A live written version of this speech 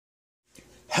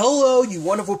Hello, you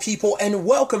wonderful people, and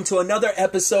welcome to another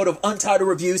episode of Untitled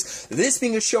Reviews. This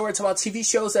being a show where it's about TV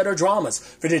shows that are dramas.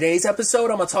 For today's episode,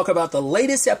 I'm going to talk about the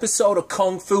latest episode of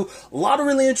Kung Fu. A lot of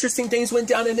really interesting things went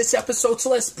down in this episode, so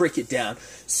let's break it down.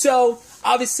 So,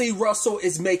 obviously, Russell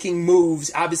is making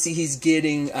moves. Obviously, he's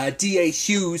getting D.A.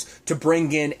 Hughes to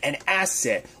bring in an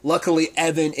asset. Luckily,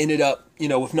 Evan ended up,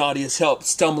 with Nadia's help,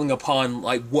 stumbling upon,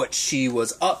 what she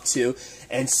was up to.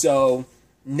 And so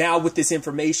now with this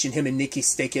information, him and Nikki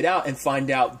stake it out and find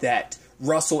out that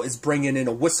Russell is bringing in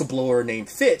a whistleblower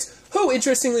named Fitz, who,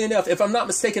 interestingly enough, if I'm not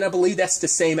mistaken, I believe that's the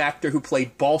same actor who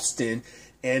played Boston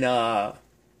in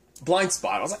Blind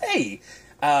Spot. I was like, hey,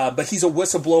 but he's a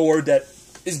whistleblower that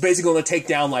is basically going to take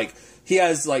down,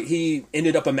 he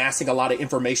ended up amassing a lot of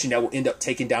information that will end up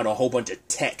taking down a whole bunch of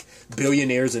tech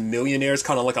billionaires and millionaires,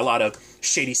 kind of like a lot of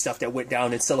shady stuff that went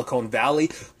down in Silicon Valley.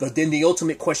 But then the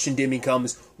ultimate question then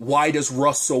becomes, why does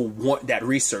Russell want that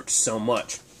research so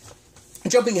much?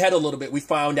 Jumping ahead a little bit, we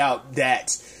found out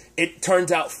that it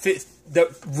turns out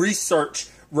the research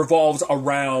revolves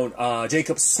around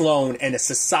Jacob Sloan and a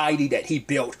society that he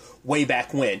built way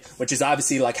back when, which is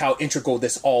obviously how integral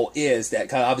this all is,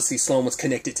 that obviously Sloan was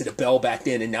connected to the Bell back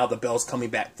then, and now the Bell's coming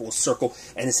back full circle,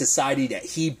 and a society that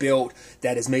he built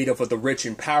that is made up of the rich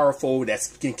and powerful,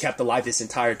 that's been kept alive this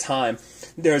entire time.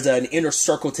 There's an inner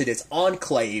circle to this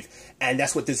enclave, and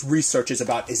that's what this research is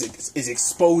about, is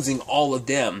exposing all of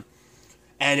them.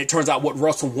 And it turns out what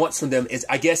Russell wants from them is,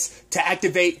 I guess,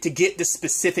 to get the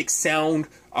specific sound,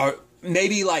 or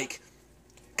maybe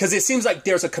because it seems like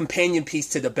there's a companion piece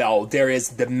to the bell. There is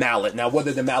the mallet. Now,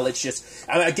 whether the mallet's just,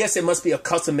 I guess it must be a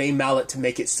custom-made mallet to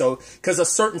make it so, because a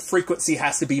certain frequency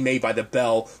has to be made by the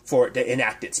bell for it to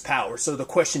enact its power. So the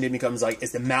question then becomes,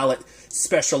 is the mallet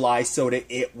specialized so that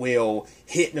it will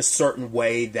hit in a certain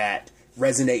way that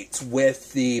resonates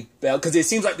with the bell? Because it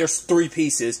seems like there's three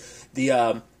pieces.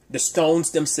 The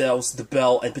stones themselves, the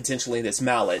bell, and potentially this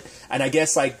mallet. And I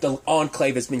guess, the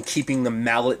Enclave has been keeping the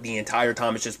mallet the entire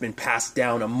time. It's just been passed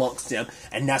down amongst them.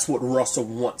 And that's what Russell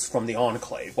wants from the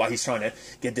Enclave, while he's trying to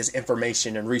get this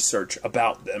information and research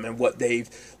about them and what they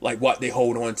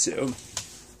hold on to.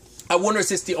 I wonder if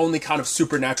this is the only kind of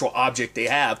supernatural object they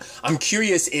have. I'm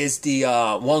curious, is the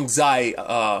Wang Zai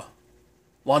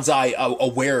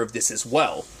aware of this as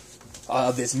well?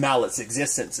 Of this mallet's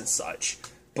existence and such.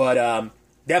 But,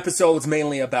 the episode's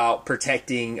mainly about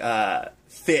protecting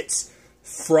Fitz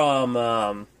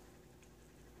from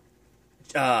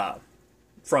Tan.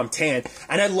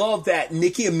 And I love that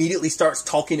Nikki immediately starts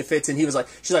talking to Fitz, and she's like,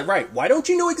 right, why don't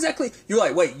you know exactly? You're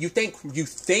like, wait, you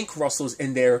think Russell's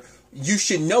in there? You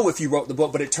should know if you wrote the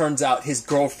book, but it turns out his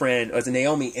girlfriend, as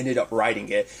Naomi, ended up writing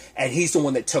it, and he's the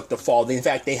one that took the fall. In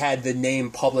fact, they had the name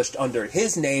published under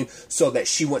his name so that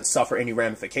she wouldn't suffer any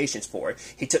ramifications for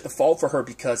it. He took the fall for her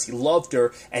because he loved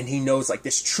her, and he knows,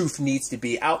 this truth needs to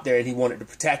be out there, and he wanted to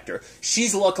protect her.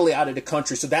 She's luckily out of the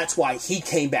country, so that's why he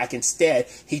came back instead.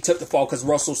 He took the fall because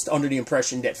Russell's under the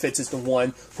impression that Fitz is the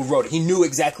one who wrote it. He knew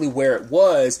exactly where it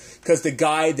was, because the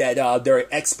guy that they're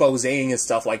exposing and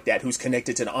stuff like that, who's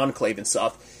connected to the Enclave and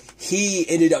stuff, he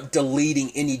ended up deleting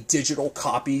any digital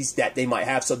copies that they might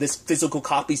have. So this physical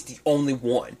copy is the only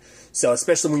one. So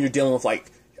especially when you're dealing with a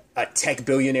tech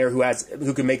billionaire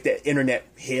who can make the internet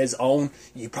his own,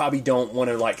 you probably don't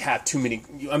want to have too many.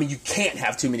 You can't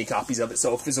have too many copies of it.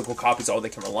 So physical copies are all they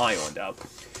can rely on, though.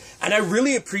 And I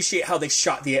really appreciate how they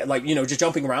shot the, just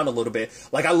jumping around a little bit.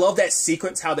 I love that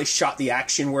sequence, how they shot the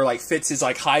action where, Fitz is,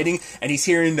 hiding, and he's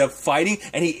hearing the fighting,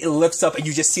 and he lifts up, and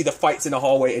you just see the fights in the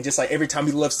hallway, and just, every time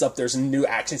he lifts up, there's a new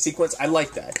action sequence. I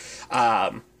like that.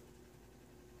 I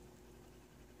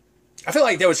feel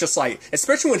like there was just,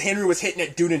 especially when Henry was hitting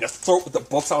that dude in the throat with the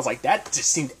books, I was like, that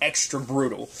just seemed extra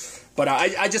brutal. But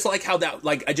I just like how that,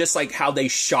 I just like how they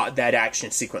shot that action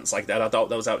sequence like that. I thought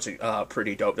that was actually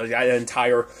pretty dope. That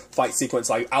entire fight sequence,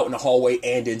 out in the hallway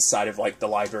and inside of, the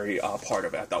library part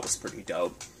of it, I thought was pretty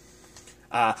dope.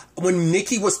 When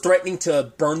Nikki was threatening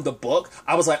to burn the book,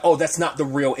 I was like, oh, that's not the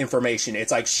real information.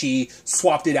 It's she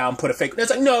swapped it out and put a fake.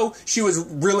 It's no, she was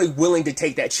really willing to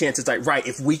take that chance. It's right,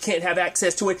 if we can't have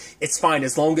access to it, it's fine.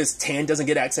 As long as Tan doesn't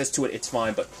get access to it, it's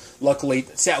fine. But luckily,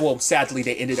 sadly,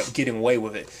 they ended up getting away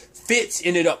with it. Fitz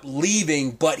ended up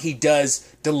leaving, but he does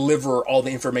deliver all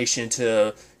the information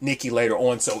to Nikki later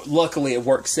on. So luckily, it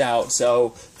works out. So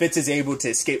Fitz is able to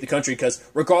escape the country because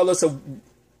regardless of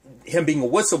him being a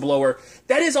whistleblower,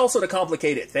 that is also the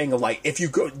complicated thing of if you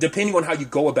go, depending on how you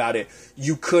go about it,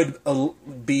 you could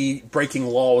be breaking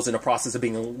laws in the process of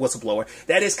being a whistleblower.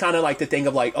 That is kind of the thing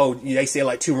of oh, they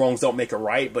say two wrongs don't make a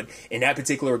right, but in that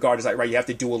particular regard, it's right, you have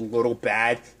to do a little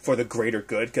bad for the greater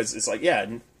good, because it's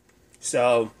yeah.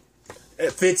 So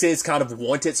Fitz is kind of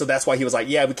wanted, so that's why he was like,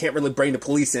 yeah, we can't really bring the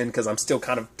police in because I'm still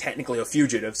kind of technically a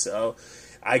fugitive, so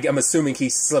I'm assuming he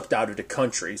slipped out of the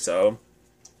country, so.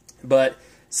 But,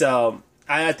 so,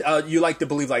 you like to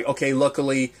believe, like, okay,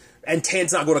 luckily, and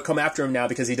Tan's not going to come after him now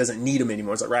because he doesn't need him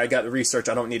anymore. It's like, right, I got the research,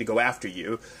 I don't need to go after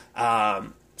you.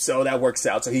 So that works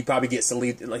out. So he probably gets to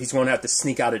leave. Like, he's going to have to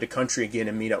sneak out of the country again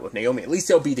and meet up with Naomi. At least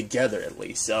they'll be together, at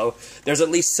least. So there's at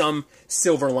least some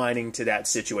silver lining to that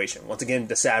situation. Once again,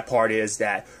 the sad part is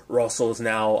that Russell is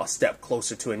now a step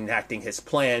closer to enacting his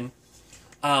plan.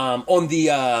 On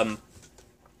the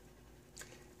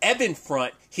Evan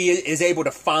front, he is able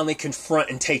to finally confront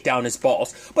and take down his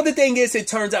boss. But the thing is, it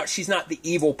turns out she's not the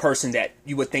evil person that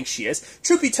you would think she is.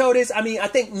 Truth be told is, I mean, I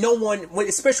think no one,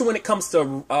 especially when it comes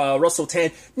to Russell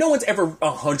Tan, no one's ever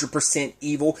 100%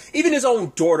 evil. Even his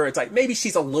own daughter, it's like, maybe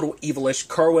she's a little evilish,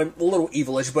 Kerwin, a little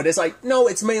evilish, but it's like, no,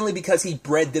 it's mainly because he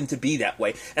bred them to be that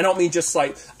way. And I don't mean just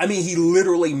like, I mean, he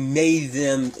literally made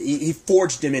them, he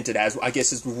forged them into that, I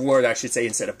guess is the word I should say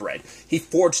instead of bred. He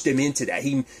forged them into that.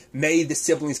 He made the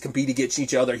siblings compete against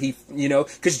each other. He, you know,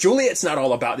 because Juliet's not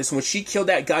all about this. When she killed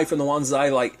that guy from the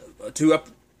Wanzai, like, two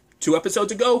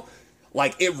episodes ago,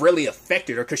 like, it really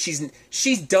affected her, because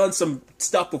she's done some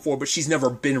stuff before, but she's never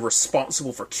been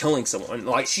responsible for killing someone.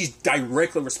 Like, she's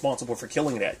directly responsible for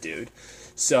killing that dude.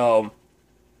 So,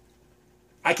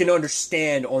 I can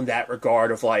understand on that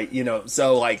regard of, like, you know,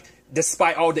 so, like,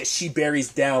 despite all that she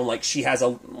buries down, like, she has a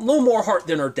little more heart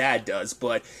than her dad does,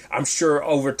 but I'm sure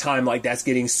over time, like, that's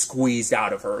getting squeezed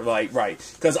out of her, like, right,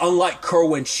 because unlike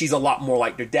Kerwin, she's a lot more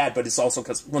like their dad, but it's also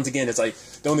because, once again, it's like,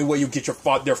 the only way you get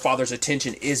their father's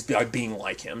attention is by being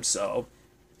like him, so,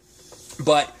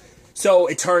 but, so,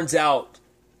 it turns out,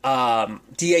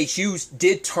 D.A. Hughes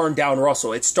did turn down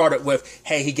Russell. It started with,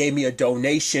 hey, he gave me a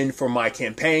donation for my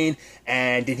campaign,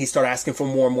 and then he started asking for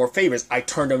more and more favors. I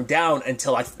turned him down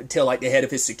until like the head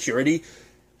of his security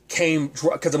came,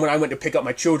 because when I went to pick up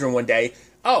my children one day,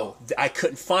 I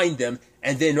couldn't find them,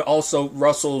 and then also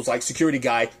Russell's like security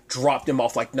guy dropped him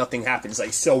off like nothing happened. It's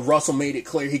like, so Russell made it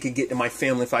clear he could get to my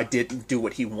family if I didn't do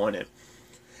what he wanted.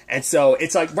 And so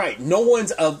it's like, right, no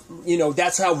one's you know,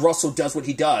 that's how Russell does what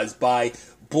he does, by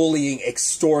bullying,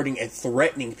 extorting, and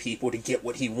threatening people to get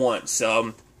what he wants.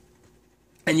 So,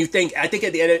 and I think at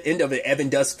the end of it, Evan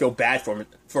does feel bad for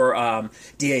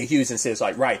D.A. Hughes and says,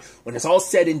 like, right, when it's all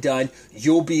said and done,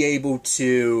 you'll be able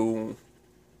to,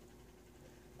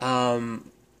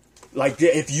 like,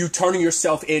 if you turning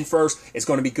yourself in first, it's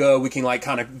going to be good. We can, like,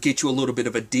 kind of get you a little bit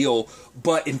of a deal.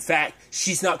 But, in fact,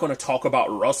 she's not going to talk about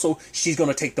Russell. She's going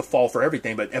to take the fall for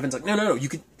everything. But Evan's like, no, you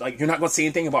could, like, you're not going to say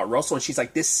anything about Russell. And she's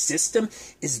like, this system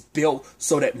is built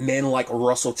so that men like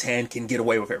Russell Tan can get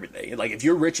away with everything. Like, if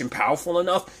you're rich and powerful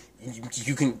enough,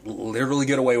 you can literally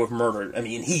get away with murder. I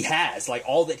mean, he has, like,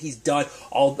 all that he's done,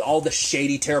 all the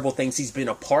shady, terrible things he's been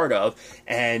a part of.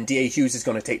 And D.A. Hughes is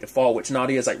going to take the fall, which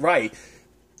Nadia's like, right.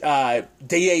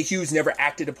 D.A. Hughes never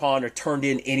acted upon or turned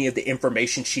in any of the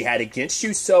information she had against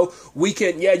you, so we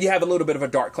can, yeah, you have a little bit of a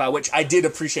dark cloud, which I did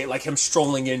appreciate, like, him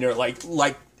strolling in there, like,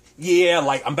 yeah,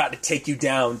 like, I'm about to take you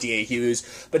down, D.A.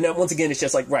 Hughes, but now, once again, it's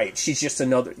just like, right, she's just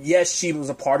another, yes, she was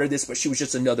a part of this, but she was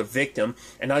just another victim,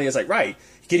 and Nadia's like, right,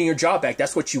 getting your job back,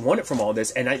 that's what you wanted from all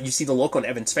this, and you see the look on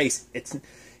Evan's face, it's,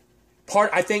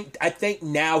 I think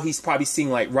now he's probably seeing,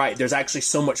 like, right, there's actually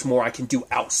so much more I can do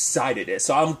outside of this,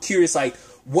 so I'm curious, like,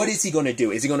 what is he going to do?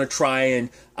 Is he going to try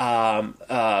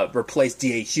and replace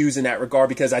D.A. Hughes in that regard?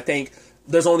 Because I think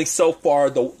there's only so far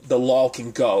the law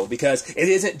can go. Because it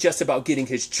isn't just about getting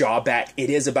his job back. It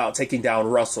is about taking down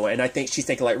Russell. And I think she's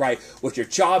thinking, like, right, with your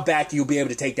job back, you'll be able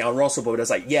to take down Russell. But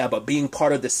it's like, yeah, but being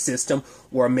part of the system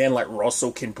where a man like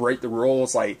Russell can break the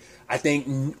rules, like, I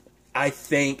think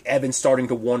Evan's starting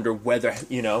to wonder whether,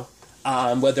 you know,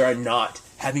 whether or not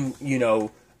having, you know,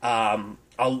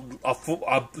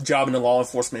 a job in the law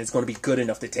enforcement is going to be good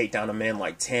enough to take down a man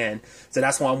like Tan. So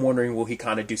that's why I'm wondering, will he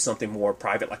kind of do something more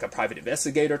private, like a private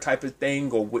investigator type of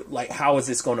thing? Or, like, how is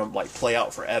this going to, like, play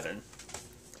out for Evan?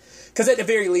 Because at the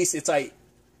very least, it's like,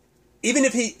 I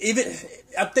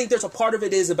think there's a part of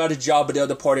it is about his job, but the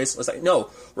other part is, it's like, no,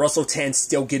 Russell Tan's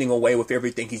still getting away with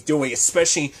everything he's doing,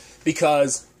 especially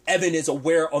because Evan is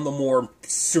aware on the more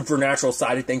supernatural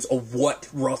side of things of what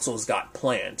Russell's got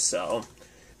planned, so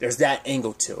there's that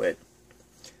angle to it.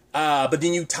 But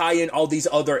then you tie in all these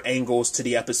other angles to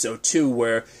the episode, too,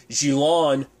 where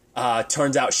Jilon,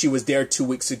 turns out she was there 2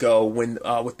 weeks ago when,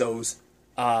 with those,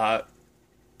 I'm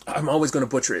always going to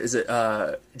butcher it. Is it,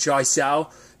 Jai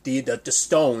Sao? The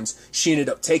stones. She ended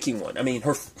up taking one. I mean,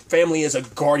 her family is a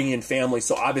guardian family,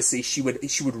 so obviously she would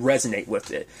resonate with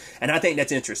it. And I think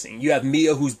that's interesting. You have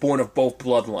Mia, who's born of both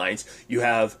bloodlines. You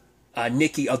have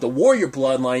Nikki of the warrior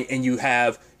bloodline, and you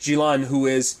have Jilan, who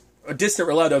is a distant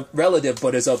relative,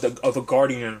 but is of a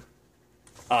guardian.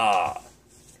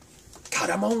 God,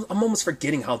 I'm almost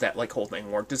forgetting how that like whole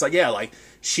thing worked. It's like, yeah, like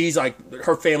she's like,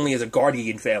 her family is a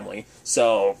guardian family,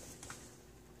 so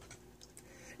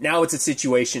now it's a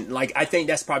situation, like, I think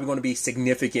that's probably going to be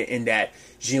significant in that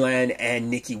Jilan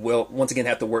and Nikki will, once again,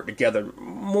 have to work together.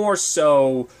 More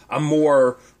so, a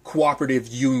more cooperative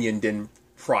union than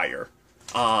prior.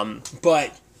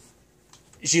 But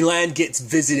Jilan gets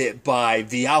visited by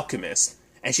the alchemist,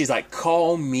 and she's like,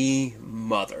 call me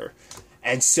mother.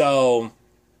 And so,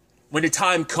 when the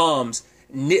time comes,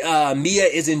 Mia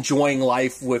is enjoying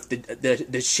life with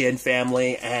the Shin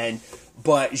family,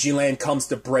 but Jilan comes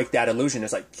to break that illusion.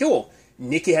 It's like, cool,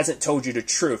 Nikki hasn't told you the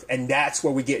truth. And that's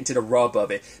where we get into the rub of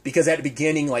it. Because at the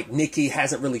beginning, like, Nikki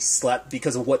hasn't really slept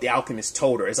because of what the alchemist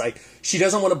told her. It's like, she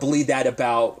doesn't want to believe that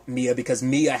about Mia because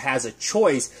Mia has a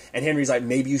choice. And Henry's like,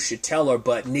 maybe you should tell her,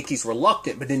 but Nikki's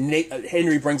reluctant. But then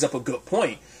Henry brings up a good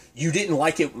point. You didn't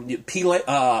like it.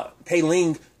 Pei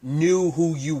Ling knew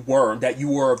who you were, that you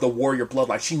were of the warrior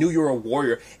bloodline. She knew you were a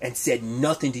warrior and said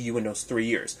nothing to you in those 3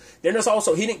 years. Then there's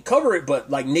also, he didn't cover it, but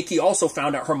like Nikki also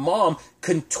found out her mom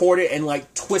contorted and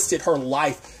like twisted her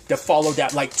life to follow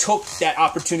that, like took that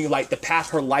opportunity, like the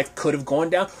path her life could have gone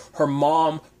down. Her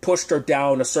mom pushed her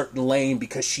down a certain lane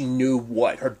because she knew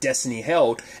what her destiny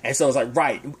held. And so it's like,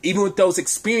 right, even with those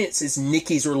experiences,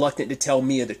 Nikki's reluctant to tell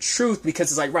Mia the truth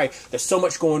because it's like, right, there's so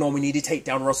much going on. We need to take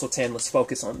down Russell 10. Let's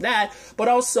focus on that. But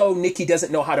also Nikki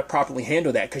doesn't know how to properly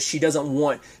handle that because she doesn't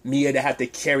want Mia to have to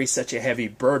carry such a heavy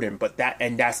burden. But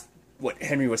that's what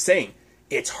Henry was saying.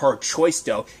 It's her choice,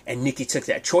 though, and Nikki took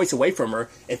that choice away from her.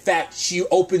 In fact, she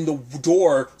opened the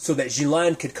door so that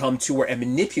Jilan could come to her and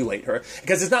manipulate her.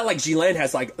 Because it's not like Jilan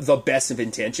has, like, the best of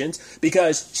intentions,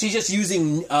 because she's just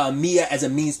using Mia as a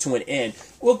means to an end.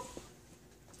 Well,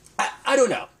 I don't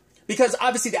know. Because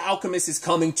obviously the alchemist is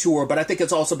coming to her, but I think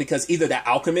it's also because either the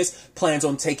alchemist plans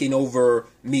on taking over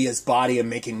Mia's body and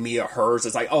making Mia hers.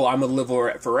 It's like, oh, I'm going to live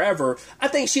with her forever. I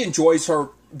think she enjoys her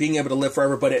being able to live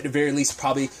forever, but at the very least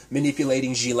probably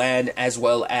manipulating Jilan as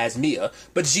well as Mia.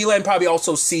 But Jilan probably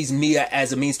also sees Mia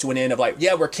as a means to an end of like,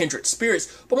 yeah, we're kindred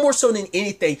spirits, but more so than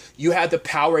anything, you have the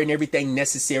power and everything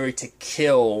necessary to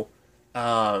kill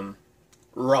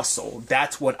Russell.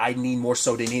 That's what I need more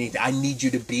so than anything. I need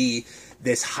you to be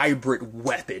this hybrid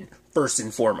weapon, first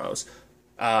and foremost.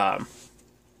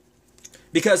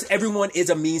 Because everyone is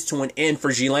a means to an end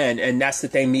for Jilan, and that's the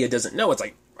thing Mia doesn't know. It's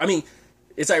like, I mean,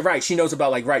 it's like, right, she knows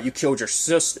about, like, right, you killed your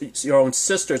sister, your own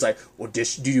sister. It's like, well,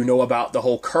 do you know about the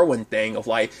whole Kerwin thing of,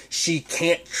 like, she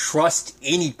can't trust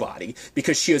anybody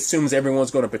because she assumes everyone's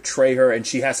going to betray her and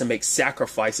she has to make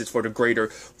sacrifices for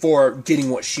getting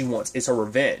what she wants. It's her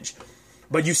revenge.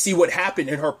 But you see what happened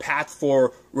in her path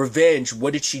for revenge.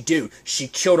 What did she do? She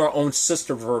killed her own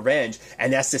sister for revenge.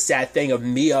 And that's the sad thing of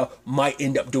Mia might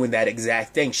end up doing that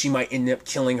exact thing. She might end up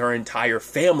killing her entire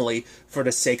family for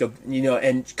the sake of, you know,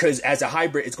 and because as a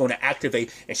hybrid, it's going to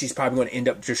activate and she's probably going to end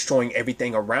up destroying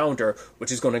everything around her,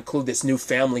 which is going to include this new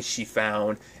family she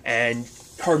found and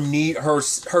her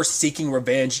seeking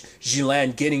revenge,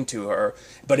 Jilan getting to her.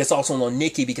 But it's also on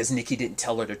Nikki because Nikki didn't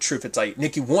tell her the truth. It's like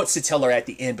Nikki wants to tell her at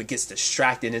the end but gets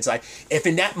distracted. And it's like, if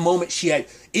in that moment she had,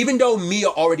 even though Mia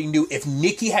already knew, if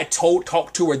Nikki had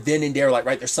talked to her then and there, like,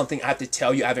 right, there's something I have to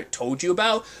tell you I haven't told you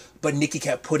about, but Nikki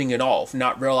kept putting it off,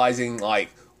 not realizing like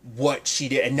what she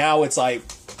did. And now it's like,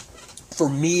 for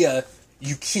Mia,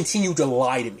 you continue to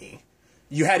lie to me.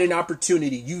 You had an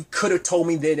opportunity. You could have told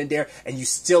me then and there, and you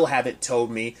still haven't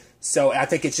told me. So I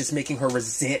think it's just making her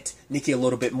resent Nikki a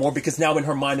little bit more because now in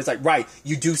her mind it's like, right,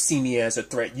 you do see me as a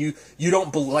threat. You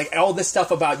don't believe, like, all this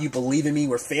stuff about you believing me,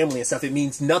 we're family and stuff. It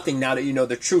means nothing now that you know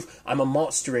the truth. I'm a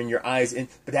monster in your eyes,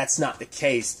 but that's not the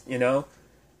case, you know.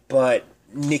 But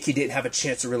Nikki didn't have a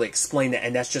chance to really explain that,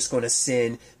 and that's just going to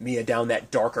send Mia down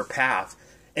that darker path.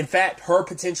 In fact, her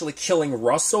potentially killing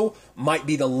Russell might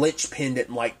be the linchpin that,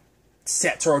 like,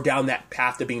 sets her down that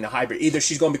path to being the hybrid. Either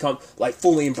she's going to become, like,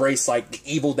 fully embrace, like, the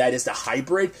evil that is the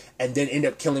hybrid and then end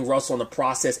up killing Russell in the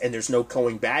process and there's no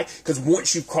going back. Because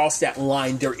once you cross that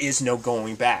line, there is no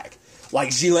going back. Like,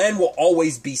 Jilan will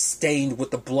always be stained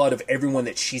with the blood of everyone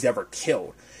that she's ever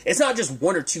killed. It's not just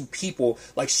one or two people.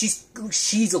 Like, she's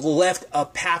left a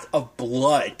path of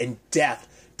blood and death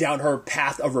down her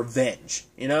path of revenge,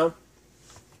 you know?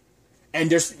 And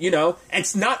there's, you know, and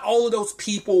it's not all of those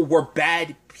people were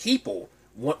bad people.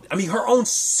 I mean, her own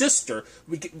sister,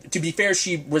 to be fair,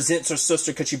 she resents her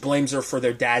sister because she blames her for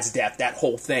their dad's death, that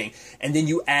whole thing. And then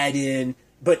you add in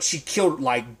but she killed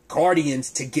like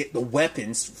guardians to get the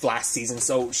weapons last season.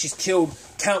 So she's killed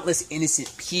countless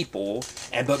innocent people.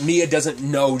 But Mia doesn't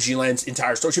know Jilan's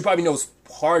entire story. She probably knows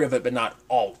part of it, but not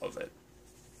all of it.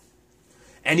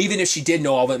 And even if she did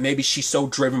know all of it, maybe she's so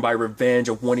driven by revenge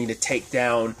of wanting to take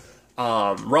down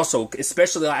Russell,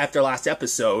 especially after last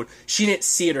episode. She didn't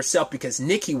see it herself because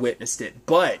Nikki witnessed it,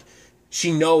 but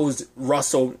she knows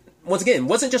Russell, once again,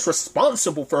 wasn't just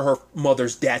responsible for her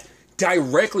mother's death,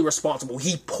 directly responsible.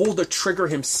 He pulled the trigger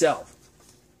himself.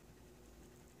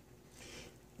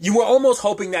 You were almost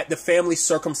hoping that the family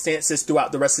circumstances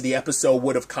throughout the rest of the episode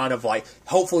would have kind of like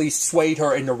hopefully swayed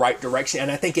her in the right direction.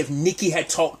 And I think if Nikki had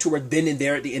talked to her then and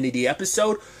there at the end of the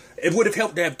episode, it would have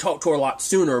helped to have talked to her a lot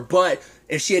sooner. But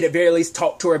if she had at very least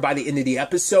talked to her by the end of the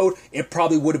episode, it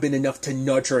probably would have been enough to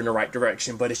nudge her in the right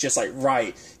direction. But it's just like,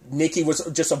 right, Nikki was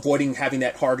just avoiding having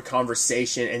that hard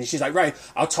conversation. And she's like, right,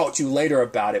 I'll talk to you later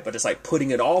about it. But it's like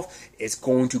putting it off is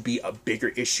going to be a bigger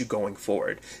issue going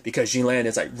forward. Because Jilan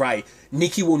is like, right,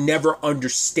 Nikki will never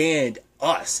understand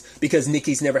us. Because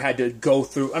Nikki's never had to go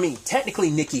through, I mean, technically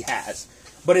Nikki has.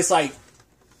 But it's like,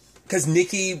 because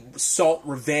Nikki sought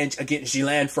revenge against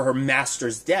Jilan for her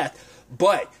master's death.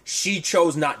 But she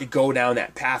chose not to go down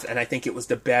that path, and I think it was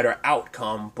the better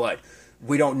outcome. But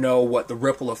we don't know what the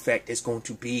ripple effect is going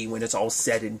to be when it's all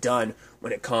said and done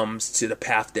when it comes to the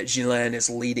path that Jilan is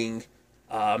leading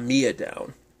Mia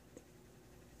down.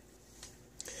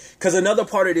 Because another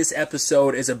part of this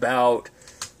episode is about,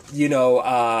 you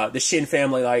know, the Shin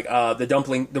family, like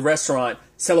the restaurant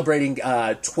celebrating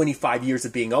 25 years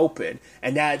of being open.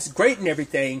 And that's great and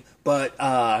everything, but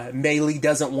Mei Lee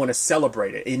doesn't want to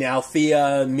celebrate it. And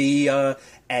Althea, Mia,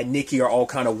 and Nikki are all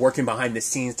kind of working behind the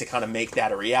scenes to kind of make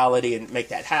that a reality and make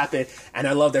that happen. And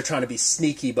I love they're trying to be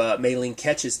sneaky, but Mei Lee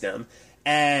catches them.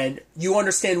 And you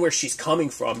understand where she's coming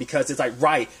from, because it's like,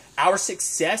 right, our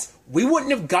success, we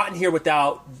wouldn't have gotten here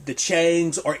without the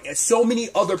Changs, or so many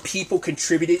other people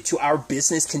contributed to our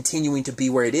business continuing to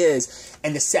be where it is.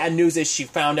 And the sad news is she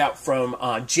found out from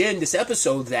Jen this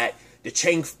episode that the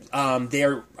Chang,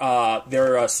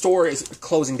 their store is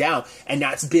closing down, and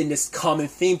that's been this common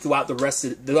theme throughout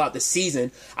the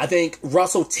season. I think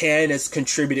Russell Tan has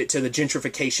contributed to the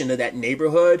gentrification of that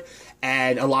neighborhood,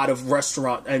 and a lot of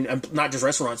restaurant, and not just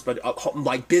restaurants, but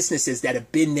like businesses that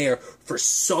have been there for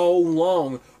so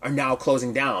long are now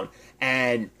closing down.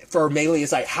 And for Mei Lee,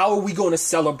 it's like, how are we going to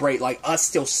celebrate like us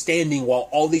still standing while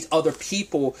all these other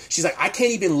people, she's like, I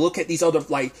can't even look at these other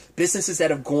like businesses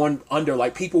that have gone under,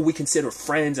 like people we consider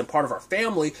friends and part of our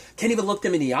family, can't even look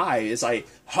them in the eye. It's like,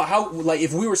 how like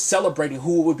if we were celebrating,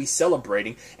 who would we be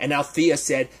celebrating? And now Thea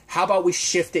said, how about we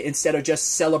shift it, instead of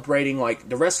just celebrating like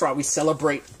the restaurant, we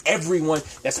celebrate everyone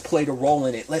that's played a role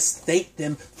in it. Let's thank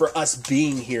them for us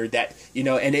being here. That, you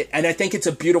know, and I think it's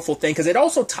a beautiful thing, because it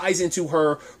also ties into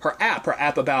her app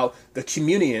about the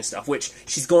community and stuff, which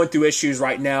she's going through issues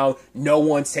right now. No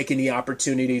one's taking the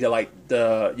opportunity to like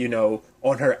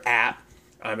on her app.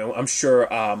 I mean, I'm sure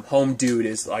Home Dude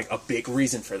is like a big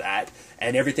reason for that.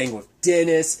 And everything with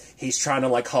Dennis, he's trying to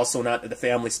like hustle, not that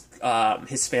the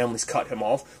his family's cut him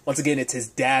off. Once again, it's his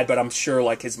dad, but I'm sure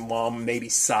like his mom maybe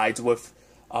sides with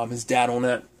his dad on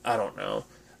that. I don't know.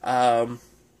 I'm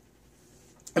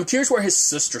curious where his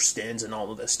sister stands in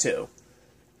all of this too.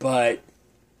 But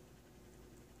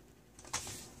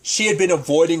she had been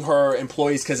avoiding her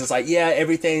employees because it's like, yeah,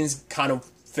 everything's kind of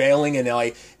failing, and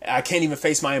like I can't even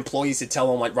face my employees to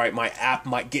tell them like, right, my app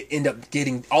might end up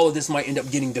getting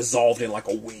dissolved in like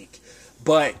a week.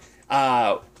 But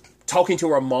talking to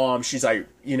her mom, she's like,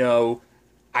 you know,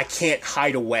 I can't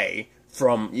hide away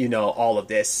from, you know, all of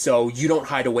this, so you don't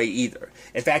hide away either.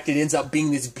 In fact, it ends up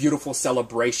being this beautiful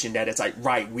celebration that it's like,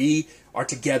 right, we are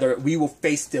together, we will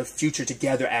face the future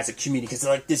together as a community, because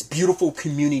like this beautiful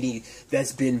community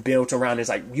that's been built around is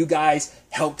like, you guys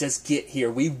helped us get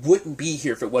here, we wouldn't be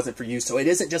here if it wasn't for you. So it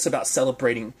isn't just about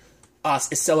celebrating us,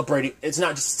 it's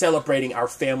not just celebrating our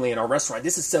family and our restaurant,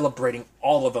 this is celebrating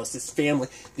all of us, this family,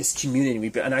 this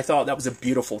community. And I thought that was a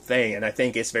beautiful thing, and I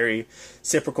think it's very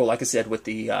reciprocal, like I said, with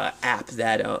the app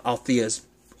that Althea's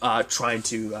trying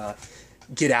to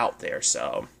get out there.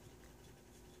 So,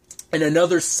 and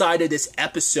another side of this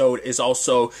episode is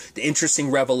also the interesting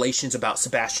revelations about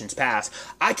Sebastian's past.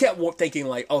 I kept thinking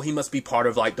like, oh, he must be part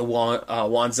of like the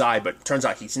Wanzai, but turns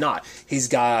out he's not. He's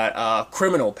got a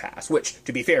criminal past, which,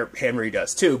 to be fair, Henry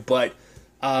does too, but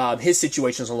his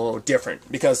situation is a little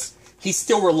different, because he's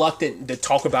still reluctant to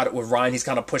talk about it with Ryan. He's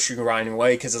kind of pushing Ryan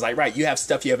away, because it's like, right, you have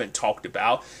stuff you haven't talked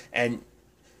about. And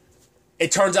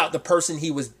it turns out the person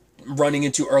he was running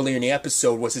into earlier in the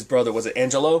episode was his brother. Was it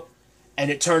Angelo? And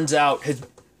it turns out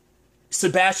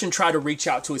Sebastian tried to reach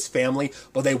out to his family,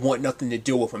 but they want nothing to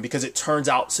do with him because it turns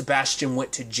out Sebastian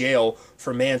went to jail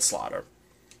for manslaughter.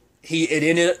 It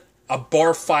ended a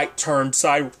bar fight turned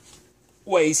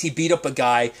sideways. He beat up a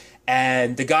guy,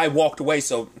 and the guy walked away.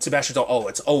 So Sebastian thought, "Oh,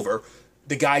 it's over."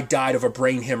 The guy died of a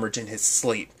brain hemorrhage in his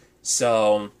sleep.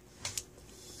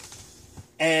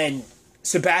 And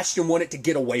Sebastian wanted to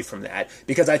get away from that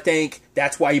because I think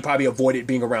that's why he probably avoided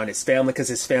being around his family, because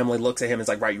his family looks at him as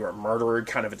like, right, you're a murderer,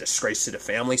 kind of a disgrace to the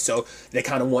family, so they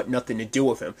kind of want nothing to do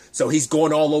with him. So he's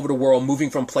going all over the world, moving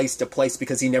from place to place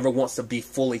because he never wants to be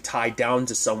fully tied down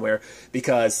to somewhere,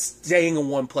 because staying in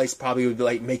one place probably would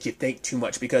like make you think too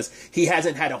much because he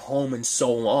hasn't had a home in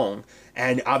so long.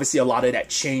 And obviously a lot of that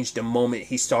changed the moment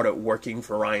he started working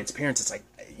for Ryan's parents. It's like,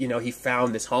 he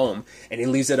found this home, and he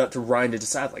leaves it up to Ryan to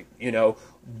decide, like,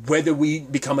 whether we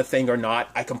become a thing or not.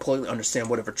 I completely understand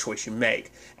whatever choice you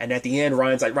make. And at the end,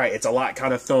 Ryan's like, right, it's a lot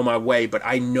kind of thrown my way, but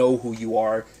I know who you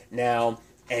are now,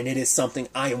 and it is something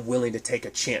I am willing to take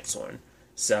a chance on.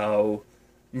 So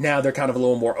now they're kind of a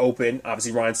little more open.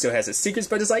 Obviously, Ryan still has his secrets,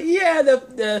 but it's like,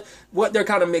 yeah, what they're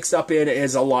kind of mixed up in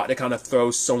is a lot to kind of throw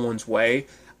someone's way.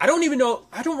 I don't even know.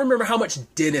 I don't remember how much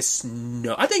Dennis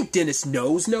knows. I think Dennis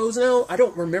knows now. I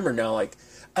don't remember now. Like,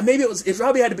 maybe it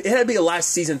probably had to be a last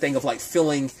season thing of like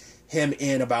filling him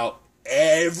in about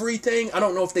everything. I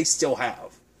don't know if they still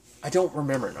have. I don't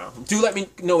remember now. Do let me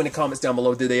know in the comments down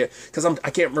below. Did they? Because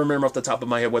I can't remember off the top of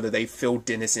my head whether they filled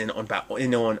Dennis in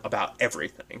on about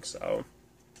everything. So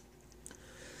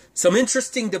some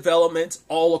interesting developments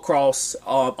all across,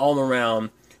 all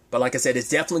around. But like I said, it's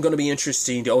definitely going to be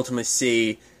interesting to ultimately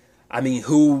see. I mean,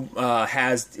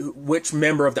 which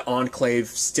member of the Enclave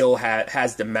still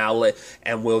has the mallet,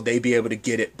 and will they be able to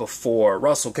get it before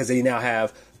Russell? Because they now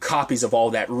have copies of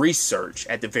all that research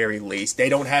at the very least. They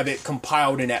don't have it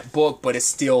compiled in that book, but it's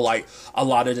still like a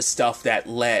lot of the stuff that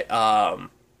let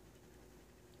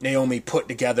Naomi put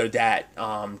together that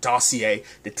dossier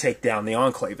to take down the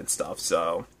Enclave and stuff.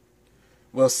 So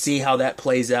we'll see how that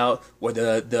plays out, where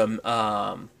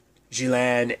the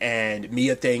Gillan and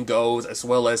Mia thing goes, as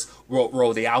well as what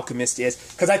role the Alchemist is.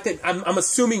 Because I think, I'm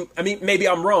assuming, I mean, maybe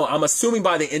I'm wrong, I'm assuming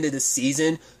by the end of the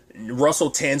season,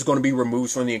 Russell Tan's going to be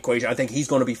removed from the equation. I think he's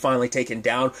going to be finally taken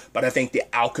down, but I think the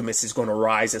Alchemist is going to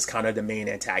rise as kind of the main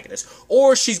antagonist.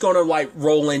 Or she's going to, like,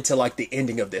 roll into, like, the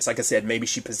ending of this. Like I said, maybe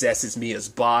she possesses Mia's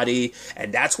body,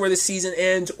 and that's where the season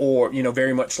ends, or,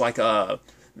 very much like kind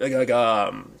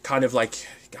of like,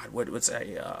 God, what's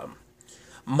a,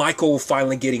 Michael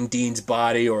finally getting Dean's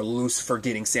body, or Lucifer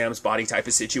getting Sam's body type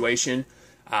of situation.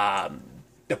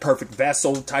 The perfect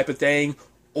vessel type of thing.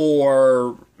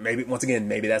 Or maybe, once again,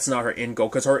 maybe that's not her end goal,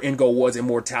 because her end goal was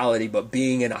immortality, but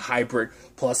being in a hybrid,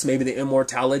 plus maybe the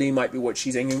immortality might be what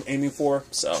she's aiming for.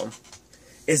 So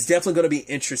it's definitely going to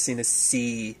be interesting to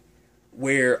see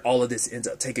where all of this ends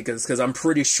up taking, because I'm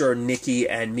pretty sure Nikki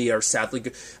and Mia are sadly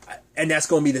good. And that's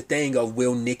going to be the thing of,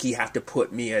 will Nikki have to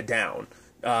put Mia down?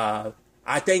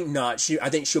 I think not. I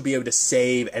think she'll be able to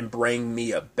save and bring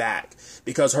Mia back,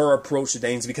 because her approach to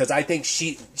things, because I think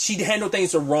she handled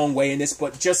things the wrong way in this,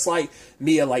 but just like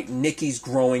Mia, like Nikki's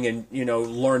growing and,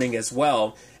 learning as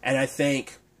well. And I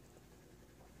think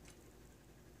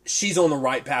she's on the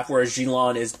right path, whereas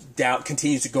Gillan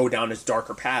continues to go down this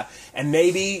darker path. And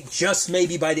maybe, just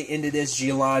maybe by the end of this,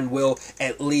 Gillan will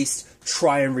at least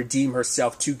try and redeem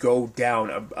herself to go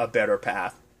down a better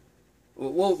path.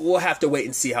 We'll have to wait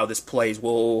and see how this plays.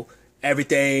 Will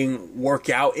everything work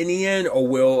out in the end, or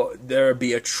will there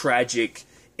be a tragic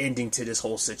ending to this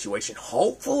whole situation?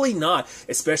 Hopefully not,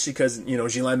 especially because,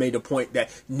 Gillan made the point that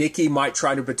Nikki might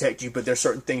try to protect you, but there's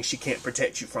certain things she can't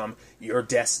protect you from. Your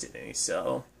destiny.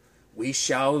 So we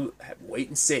shall wait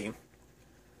and see.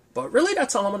 But really,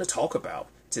 that's all I'm going to talk about.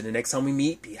 Till the next time we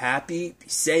meet, be happy, be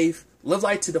safe, live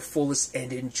life to the fullest,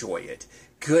 and enjoy it.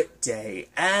 Good day,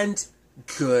 and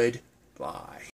goodbye.